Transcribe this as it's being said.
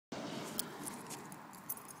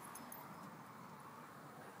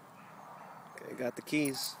got the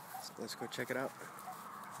keys. So let's go check it out.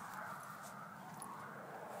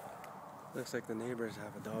 Looks like the neighbors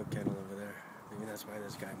have a dog kennel over there. Maybe that's why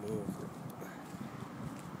this guy moved.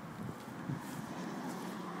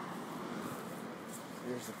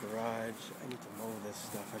 Here's the garage. I need to mow this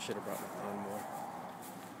stuff. I should have brought my lawnmower.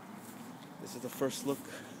 This is the first look.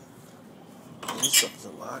 Oh, this stuff is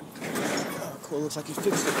locked. Oh, cool. Looks like he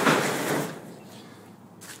fixed it.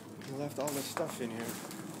 He left all this stuff in here.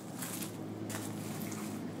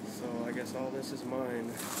 So I guess all this is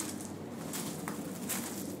mine.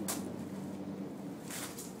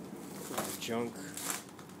 Junk.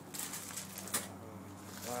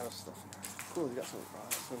 A lot of stuff in there. Cool, he got some.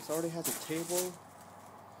 So this already has a table.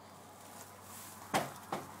 I'm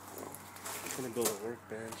gonna build a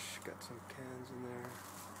workbench. Got some cans in there.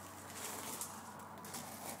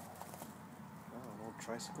 Oh, an old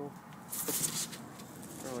tricycle.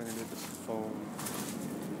 Probably gonna need this foam.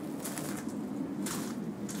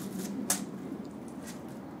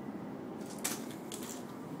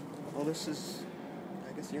 Oh, this is.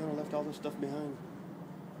 I guess the owner left all this stuff behind.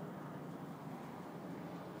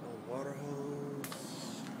 A water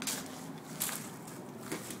hose.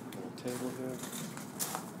 Little table here.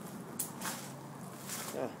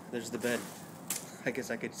 Ah, there's the bed. I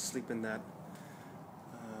guess I could sleep in that.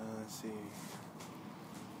 Let's see.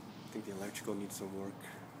 I think the electrical needs some work.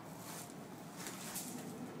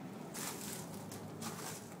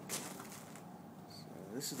 So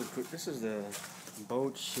this is the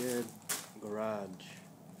boat shed garage.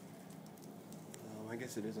 I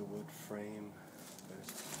guess it is a wood frame.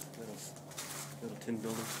 There's a little tin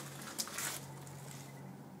building.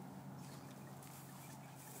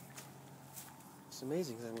 It's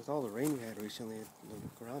amazing that with all the rain we had recently,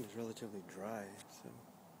 the ground is relatively dry. So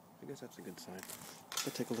I guess that's a good sign.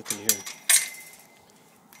 Let's take a look in here.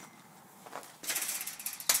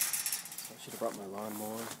 So I should have brought my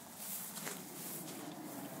lawnmower.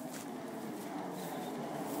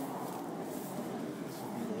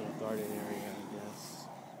 Garden area, I guess.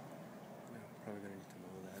 I'm probably gonna need to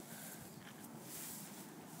mow that.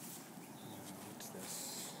 What's this?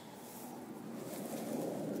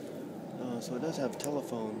 So it does have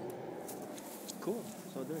telephone. Cool.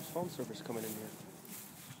 So there's phone service coming in here.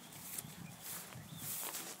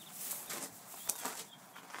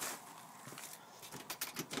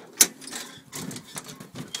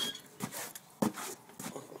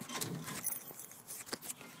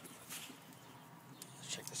 Let's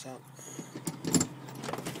check this out.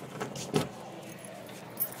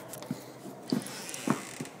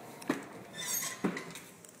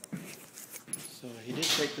 So he did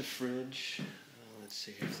take the fridge. Let's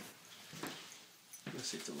see. Let's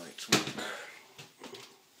see if the lights work.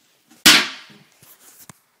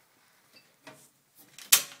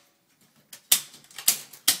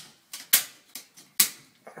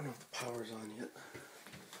 I don't know if the power's on yet.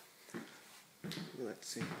 Let's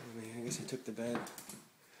see. I guess he took the bed.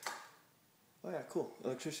 Oh yeah, cool.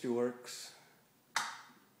 Electricity works.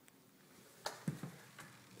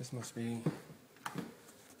 This must be.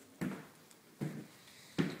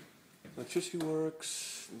 Electricity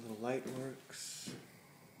works. The light works.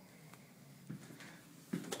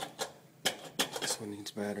 This one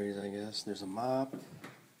needs batteries, I guess. There's a mop.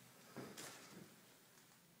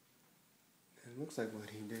 It looks like what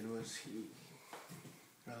he did was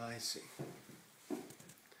oh, I see.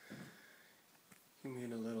 He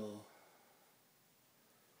made a little.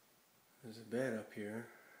 There's a bed up here.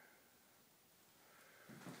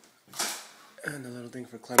 And a little thing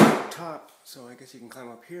for climbing up top, so I guess you can climb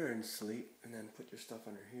up here and sleep, and then put your stuff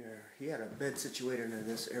under here. He had a bed situated in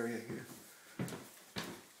this area here.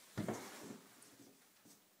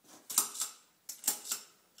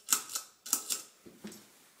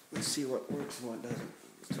 Let's see what works and what doesn't.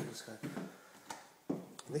 Let's turn this guy.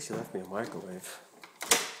 At least he left me a microwave.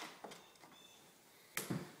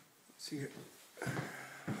 Let's see here.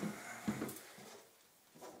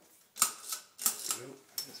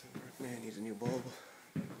 Man, needs a new bulb.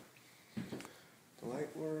 The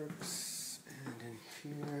light works, and in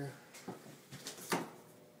here,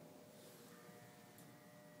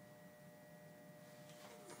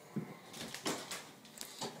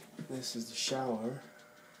 this is the shower.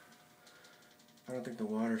 I don't think the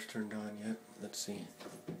water's turned on yet. Let's see.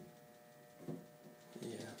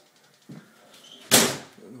 Yeah.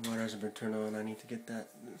 The water hasn't been turned on. I need to get that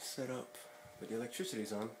set up. But the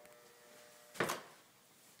electricity's on.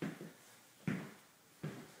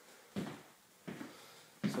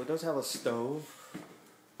 So it does have a stove.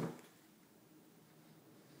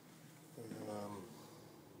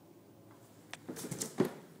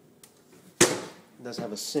 It does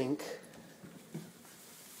have a sink.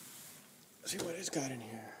 see what it's got in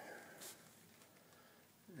here.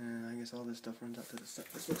 And I guess all this stuff runs out to the side.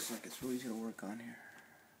 This looks like it's really easy to work on here.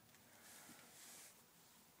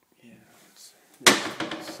 Yeah, it's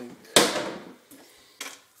sink.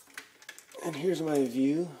 And here's my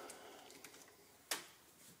view.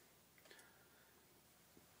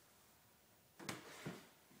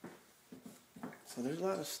 So there's a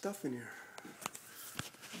lot of stuff in here.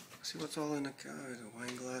 Let's see what's all in the car. The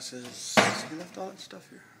wine glasses. So we left all that stuff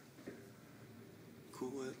here. Cool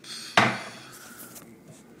Whips.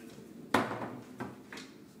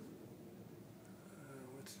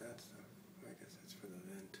 What's that stuff? I guess that's for the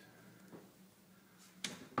vent.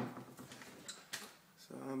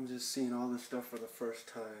 So I'm just seeing all this stuff for the first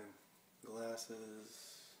time.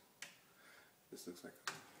 Glasses. This looks like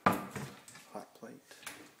a hot plate.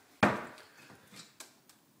 Got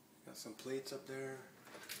some plates up there.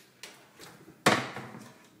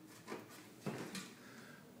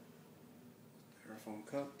 Styrofoam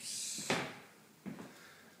cups.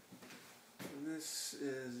 And this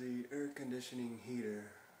is the air conditioning heater.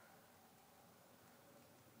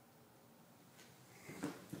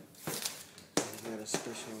 Got a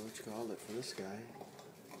special, what you call it, for this guy.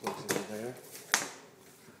 Plugs into there.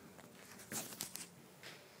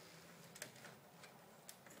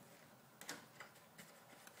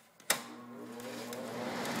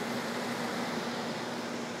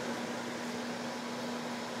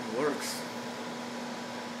 Works.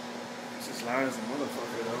 It's just loud as a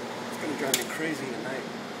motherfucker though. It's gonna drive me crazy at night.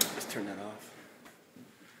 Let's turn that off.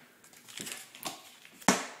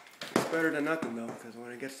 It's better than nothing though, because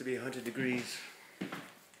when it gets to be 100 degrees.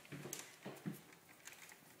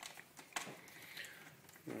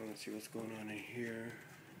 Now let's see what's going on in here.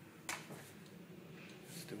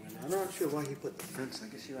 I'm not sure why he put the fence. I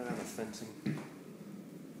guess you don't have a fencing.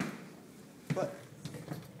 But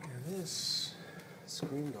yeah, this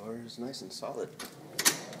screen door is nice and solid.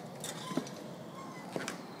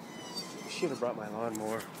 Should have brought my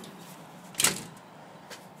lawnmower.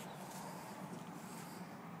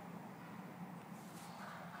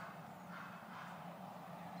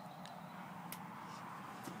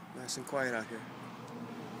 Nice and quiet out here.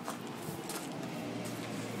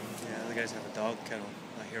 Yeah, the guys have a dog kennel.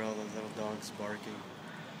 I hear all those little dogs barking.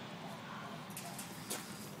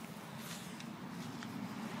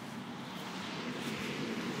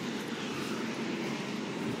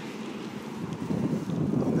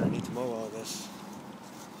 I'm gonna need to mow all this.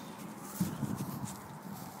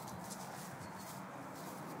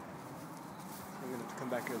 I'm gonna have to come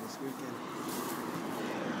back here this weekend.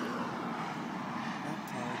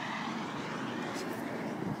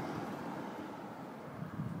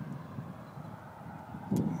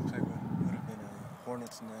 Looks like what would have been a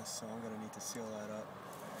hornet's nest, so I'm gonna need to seal that up.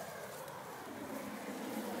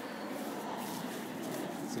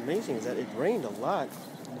 What's amazing is that it rained a lot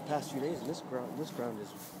in the past few days, and this ground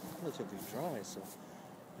is relatively dry, so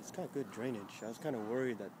it's got good drainage. I was kind of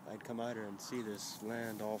worried that I'd come out here and see this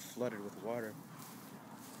land all flooded with water.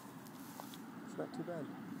 It's not too bad.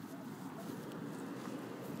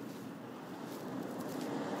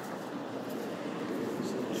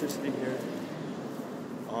 There's electricity here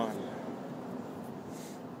on.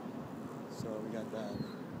 So we got that.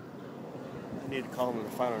 I need to call them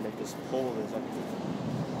to find out if this pole is up there.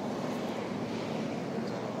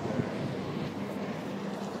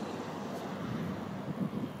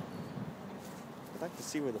 I'd like to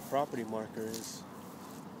see where the property marker is.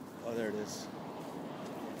 Oh, there it is.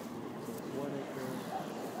 1 acre.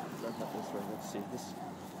 That's not this way. Let's see. This.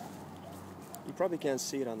 You probably can't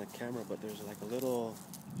see it on the camera, but there's like a little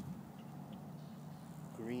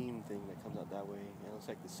green thing that comes out that way. And it looks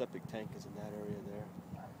like the septic tank is in that area there.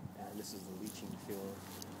 And this is the leaching field.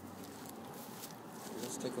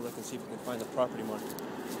 Let's take a look and see if we can find the property marker.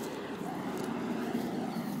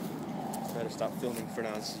 Better stop filming for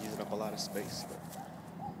now. It's using up a lot of space, but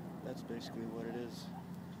that's basically what it is.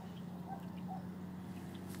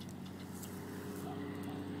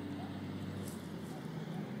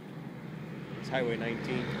 It's Highway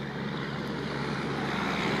 19.